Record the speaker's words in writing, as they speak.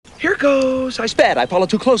Here goes. I sped. I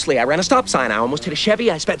followed too closely. I ran a stop sign. I almost hit a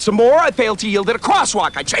Chevy. I sped some more. I failed to yield at a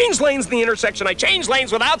crosswalk. I changed lanes in the intersection. I changed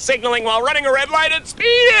lanes without signaling while running a red light and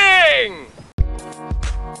speeding!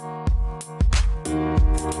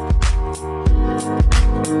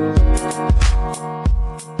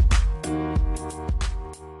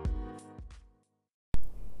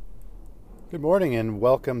 Good morning and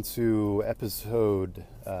welcome to episode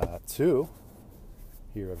 2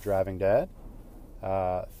 here of Driving Dad.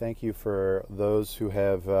 Thank you for those who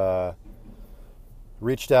have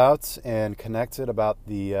reached out and connected about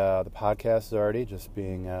the podcast already, just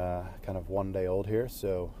being kind of one day old here.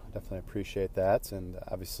 So definitely appreciate that, and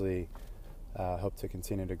obviously hope to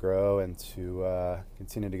continue to grow and to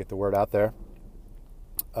continue to get the word out there.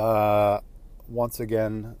 Once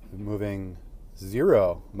again, moving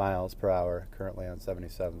 0 miles per hour currently on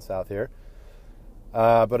 77 South here.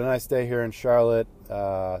 But a nice day here in Charlotte.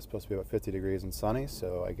 Supposed to be about 50 degrees and sunny,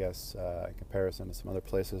 so I guess in comparison to some other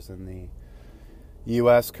places in the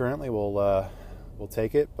U.S. currently, we'll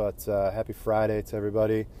take it. But happy Friday to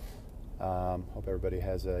everybody. Hope everybody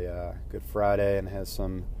has a good Friday and has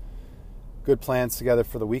some good plans together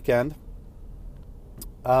for the weekend.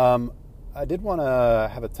 I did want to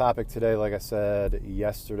have a topic today, like I said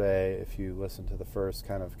yesterday, if you listened to the first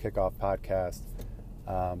kind of kickoff podcast,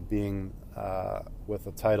 being with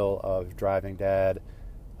the title of Driving Dad.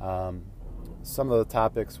 Some of the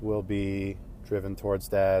topics will be driven towards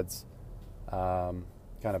dads, kind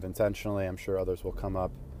of intentionally. I'm sure others will come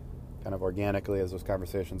up kind of organically as those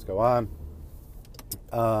conversations go on.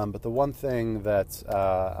 But the one thing that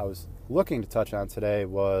I was looking to touch on today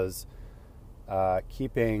was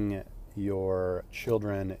keeping your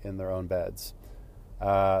children in their own beds.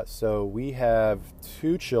 So we have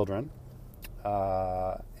 2 children.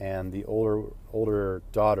 And the older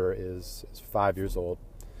daughter is 5 years old.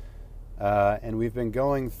 And we've been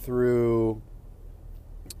going through,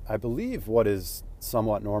 I believe, what is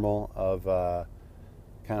somewhat normal of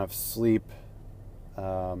kind of sleep.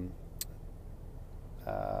 I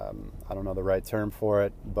don't know the right term for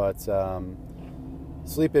it, but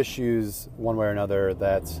sleep issues one way or another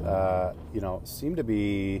that seem to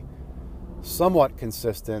be somewhat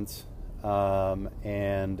consistent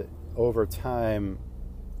and over time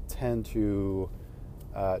tend to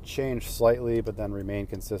change slightly, but then remain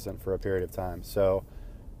consistent for a period of time. So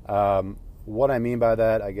what I mean by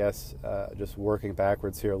that, I guess, just working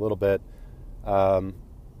backwards here a little bit,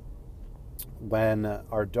 when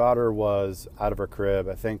our daughter was out of her crib,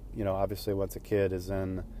 I think, obviously once a kid is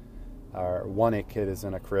in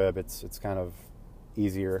a crib, it's kind of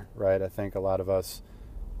easier, right? I think a lot of us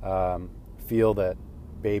feel that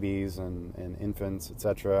babies and infants,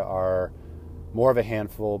 etc., are more of a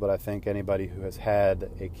handful, but I think anybody who has had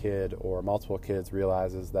a kid or multiple kids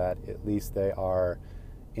realizes that at least they are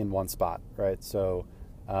in one spot, right? So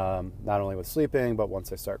not only with sleeping, but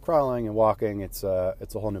once they start crawling and walking, it's a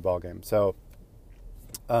whole new ballgame. So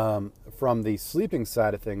from the sleeping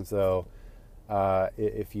side of things, though,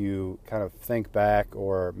 if you kind of think back,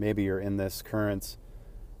 or maybe you're in this current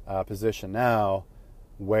position now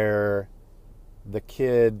where the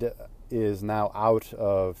kid is now out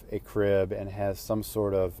of a crib and has some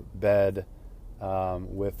sort of bed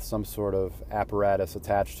with some sort of apparatus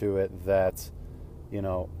attached to it that,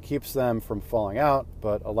 keeps them from falling out,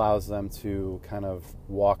 but allows them to kind of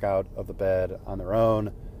walk out of the bed on their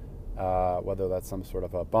own, whether that's some sort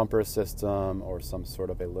of a bumper system or some sort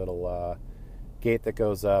of a little gate that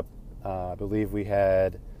goes up. I believe we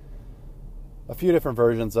had a few different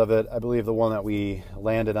versions of it. I believe the one that we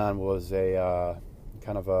landed on was a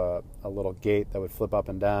kind of a little gate that would flip up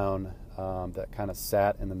and down that kind of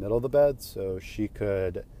sat in the middle of the bed, so she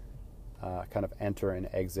could kind of enter and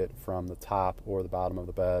exit from the top or the bottom of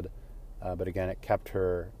the bed. But again, it kept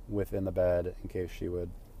her within the bed in case she would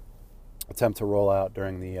attempt to roll out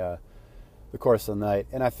during the course of the night.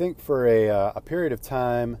 And I think for a period of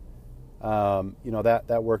time,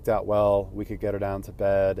 that worked out well. We could get her down to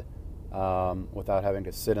bed without having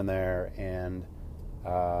to sit in there and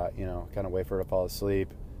kind of wait for her to fall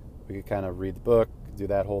asleep. We could kind of read the book, do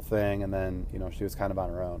that whole thing, and then, she was kind of on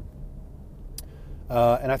her own.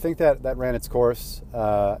 And I think that ran its course,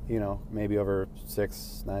 maybe over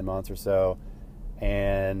 6-9 months or so,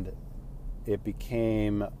 and it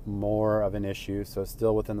became more of an issue. So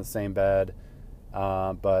still within the same bed,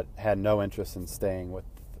 but had no interest in staying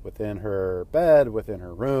within her bed, within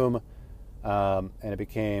her room, and it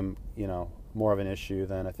became, more of an issue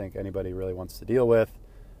than I think anybody really wants to deal with.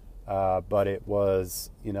 But it was,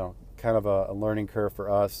 kind of a learning curve for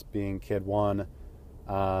us, being kid one,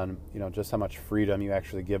 on, just how much freedom you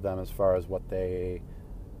actually give them as far as what they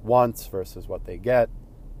want versus what they get.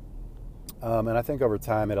 And I think over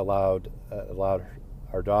time it allowed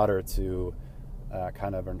our daughter to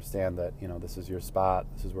kind of understand that, you know, this is your spot,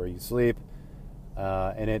 this is where you sleep,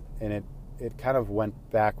 and it kind of went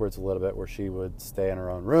backwards a little bit, where she would stay in her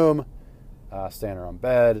own room, stay in her own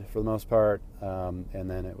bed for the most part, and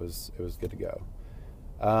then it was good to go.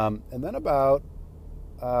 And then about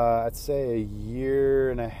I'd say a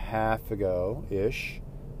year and a half ago ish,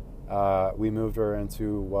 we moved her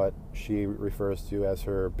into what she refers to as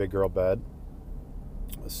her big girl bed.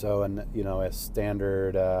 So, and you know, a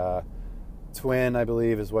standard twin, I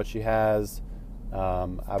believe, is what she has.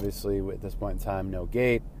 Obviously, at this point in time, no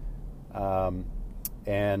gate.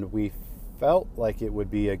 And we felt like it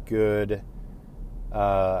would be a good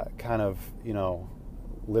kind of, you know,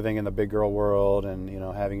 living in the big girl world, and, you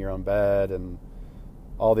know, having your own bed and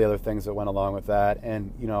all the other things that went along with that.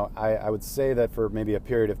 And, you know, I would say that for maybe a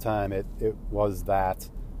period of time it was that.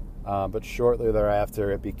 But shortly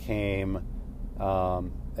thereafter it became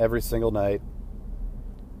every single night,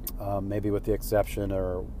 maybe with the exception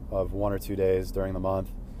of 1 or 2 days during the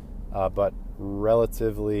month, but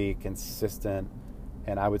relatively consistent.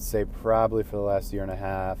 And I would say probably for the last year and a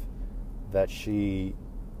half that she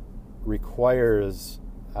requires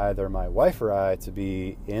either my wife or I to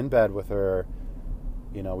be in bed with her.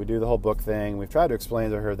 You know, we do the whole book thing. We've tried to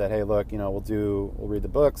explain to her that, hey, look, you know, we'll read the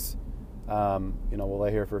books, you know, we'll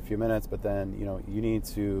lay here for a few minutes, but then, you know, you need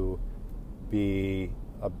to be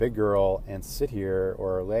a big girl and sit here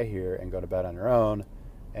or lay here and go to bed on your own.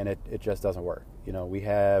 And it just doesn't work. You know, we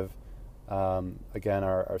have, again,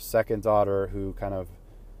 our second daughter who kind of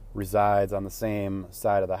resides on the same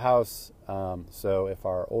side of the house. So if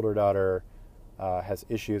our older daughter has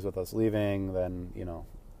issues with us leaving, then, you know,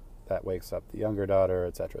 that wakes up the younger daughter,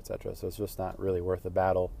 et cetera, et cetera. So it's just not really worth the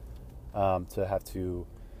battle to have to,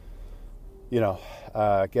 you know,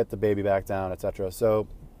 get the baby back down, et cetera. So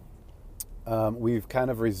we've kind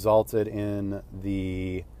of resulted in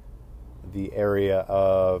the area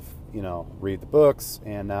of, you know, read the books,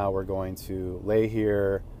 and now we're going to lay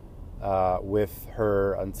here with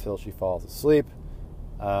her until she falls asleep.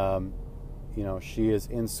 You know, she is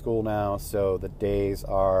in school now, so the days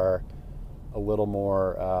are a little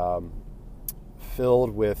more filled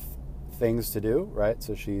with things to do, right?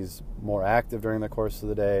 So she's more active during the course of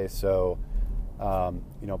the day. So,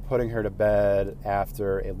 you know, putting her to bed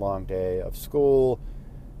after a long day of school,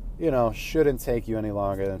 you know, shouldn't take you any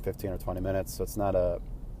longer than 15 or 20 minutes. So it's not a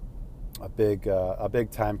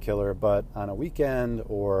big time killer. But on a weekend,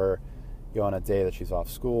 or, you know, on a day that she's off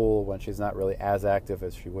school, when she's not really as active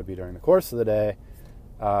as she would be during the course of the day,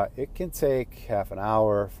 it can take half an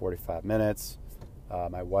hour, 45 minutes.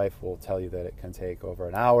 My wife will tell you that it can take over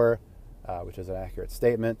an hour, which is an accurate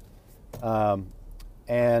statement.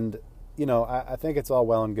 And, you know, I think it's all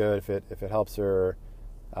well and good if it helps her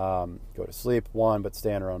go to sleep, one, but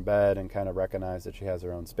stay in her own bed and kind of recognize that she has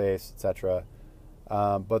her own space, etc.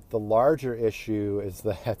 But the larger issue is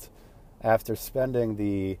that after spending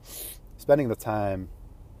the time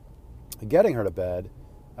getting her to bed,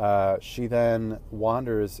 she then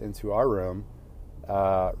wanders into our room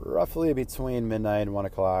roughly between midnight and 1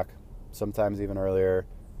 o'clock, sometimes even earlier,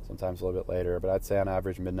 sometimes a little bit later, but I'd say on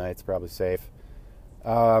average midnight's probably safe.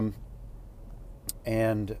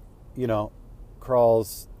 And, you know,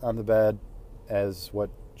 crawls on the bed as what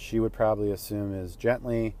she would probably assume is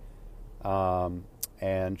gently,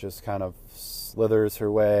 and just kind of slithers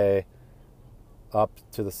her way up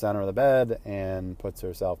to the center of the bed and puts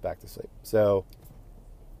herself back to sleep. So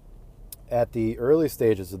at the early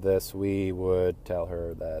stages of this, we would tell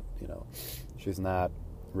her that, you know, she's not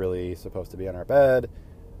really supposed to be on our bed.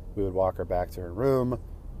 We would walk her back to her room.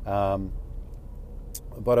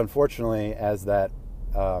 But unfortunately, as that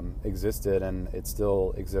existed, and it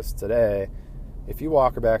still exists today, if you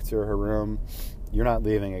walk her back to her room, you're not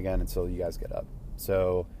leaving again until you guys get up.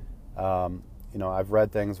 So, you know, I've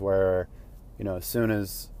read things where, you know, as soon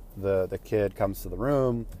as the kid comes to the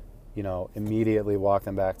room, you know, immediately walk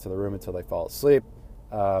them back to the room until they fall asleep.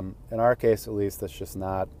 In our case, at least, that's just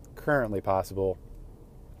not currently possible.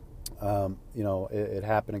 You know, it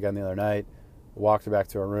happened again the other night. Walked her back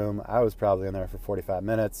to her room. I was probably in there for 45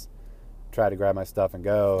 minutes, tried to grab my stuff and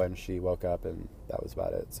go, and she woke up, and that was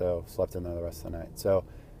about it. So slept in there the rest of the night. So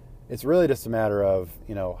it's really just a matter of,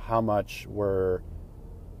 you know, how much we're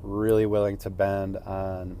really willing to bend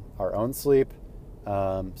on our own sleep.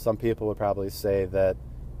 Some people would probably say that,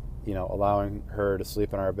 you know, allowing her to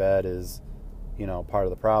sleep in our bed is, you know, part of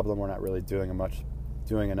the problem. We're not really doing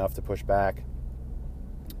enough to push back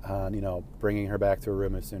on, you know, bringing her back to her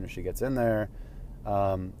room as soon as she gets in there.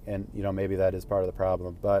 And, you know, maybe that is part of the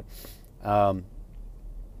problem. But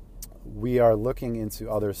we are looking into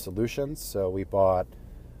other solutions. So we bought,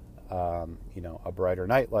 a brighter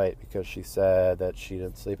nightlight because she said that she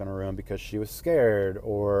didn't sleep in her room because she was scared,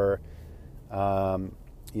 or,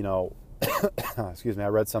 excuse me, I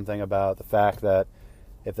read something about the fact that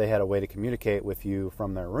if they had a way to communicate with you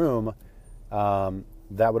from their room,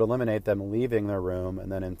 that would eliminate them leaving their room,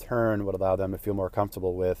 and then in turn would allow them to feel more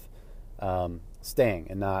comfortable with staying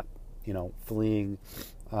and not, fleeing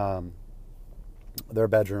their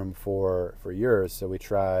bedroom for years. So we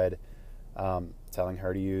tried telling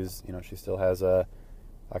her to use, she still has a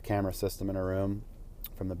camera system in her room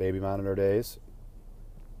from the baby monitor days,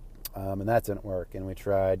 and that didn't work. And we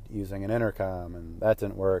tried using an intercom, and that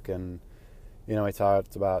didn't work. And we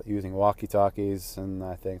talked about using walkie-talkies, and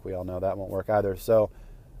I think we all know that won't work either. So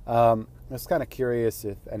I'm just kind of curious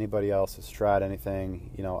if anybody else has tried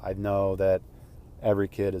anything. I know that every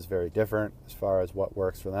kid is very different as far as what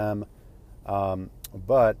works for them.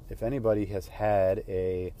 But if anybody has had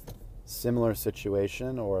a similar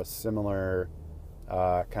situation or a similar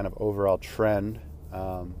kind of overall trend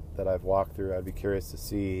that I've walked through, I'd be curious to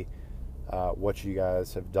see what you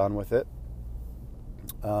guys have done with it.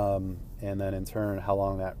 And then in turn, how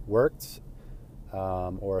long that worked,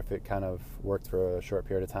 or if it kind of worked for a short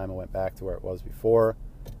period of time and went back to where it was before.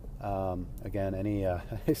 Again, any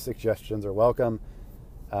suggestions are welcome,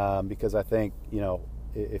 because I think,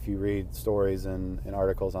 if you read stories and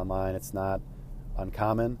articles online, it's not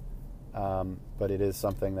uncommon, but it is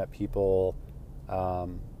something that people,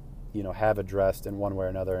 have addressed in one way or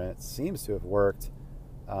another, and it seems to have worked.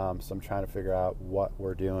 So I'm trying to figure out what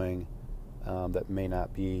we're doing that may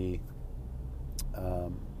not be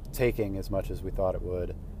taking as much as we thought it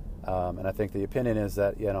would. And I think the opinion is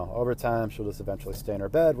that, over time she'll just eventually stay in her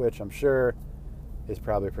bed, which I'm sure is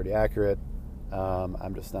probably pretty accurate.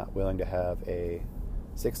 I'm just not willing to have a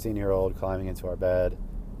 16-year-old climbing into our bed.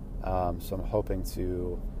 So I'm hoping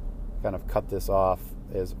to kind of cut this off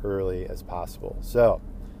as early as possible. So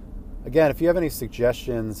again, if you have any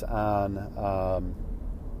suggestions on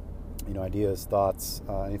ideas, thoughts,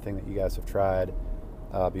 anything that you guys have tried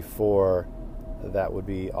before, that would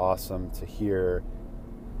be awesome to hear.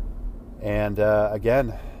 And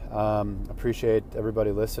again, appreciate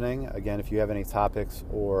everybody listening. Again, if you have any topics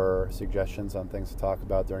or suggestions on things to talk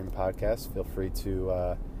about during the podcast, feel free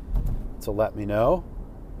to let me know.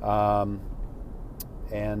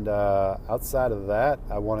 And outside of that,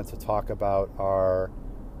 I wanted to talk about our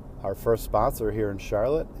first sponsor here in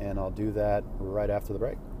Charlotte, and I'll do that right after the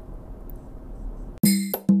break.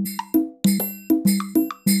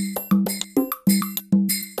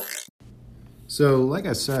 So, like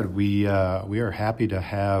I said, we are happy to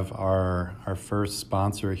have our first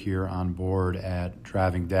sponsor here on board at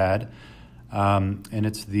Driving Dad, and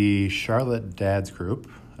it's the Charlotte Dads Group.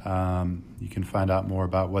 You can find out more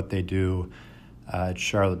about what they do at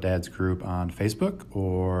Charlotte Dads Group on Facebook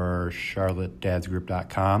or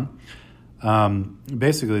charlottedadsgroup.com.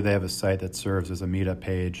 Basically, they have a site that serves as a meetup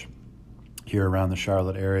page here around the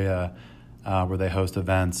Charlotte area, where they host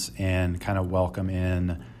events and kind of welcome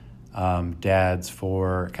in dads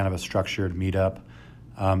for kind of a structured meetup.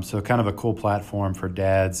 So kind of a cool platform for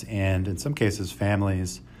dads and in some cases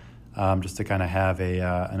families, just to kind of have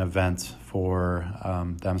an event for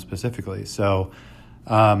them specifically. So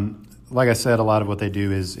like I said, a lot of what they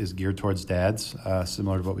do is geared towards dads,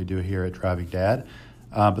 similar to what we do here at Driving Dad.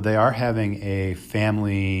 But they are having a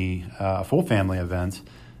full family event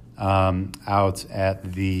out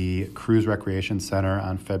at the Cruise Recreation Center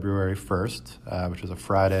on February 1st, which is a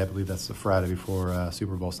Friday. I believe that's the Friday before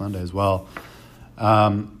Super Bowl Sunday as well.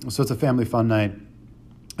 So it's a family fun night,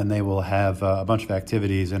 and they will have a bunch of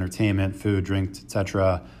activities, entertainment, food, drinks,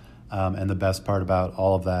 etc. And the best part about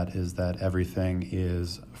all of that is that everything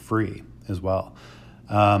is free as well.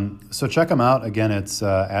 So check them out. Again, it's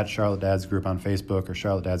at Charlotte Dads Group on Facebook or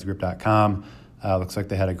charlottedadsgroup.com. Looks like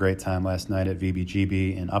they had a great time last night at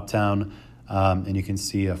VBGB in Uptown, and you can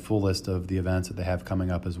see a full list of the events that they have coming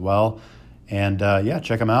up as well. And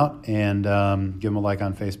check them out and give them a like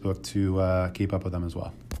on Facebook to keep up with them as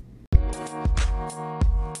well.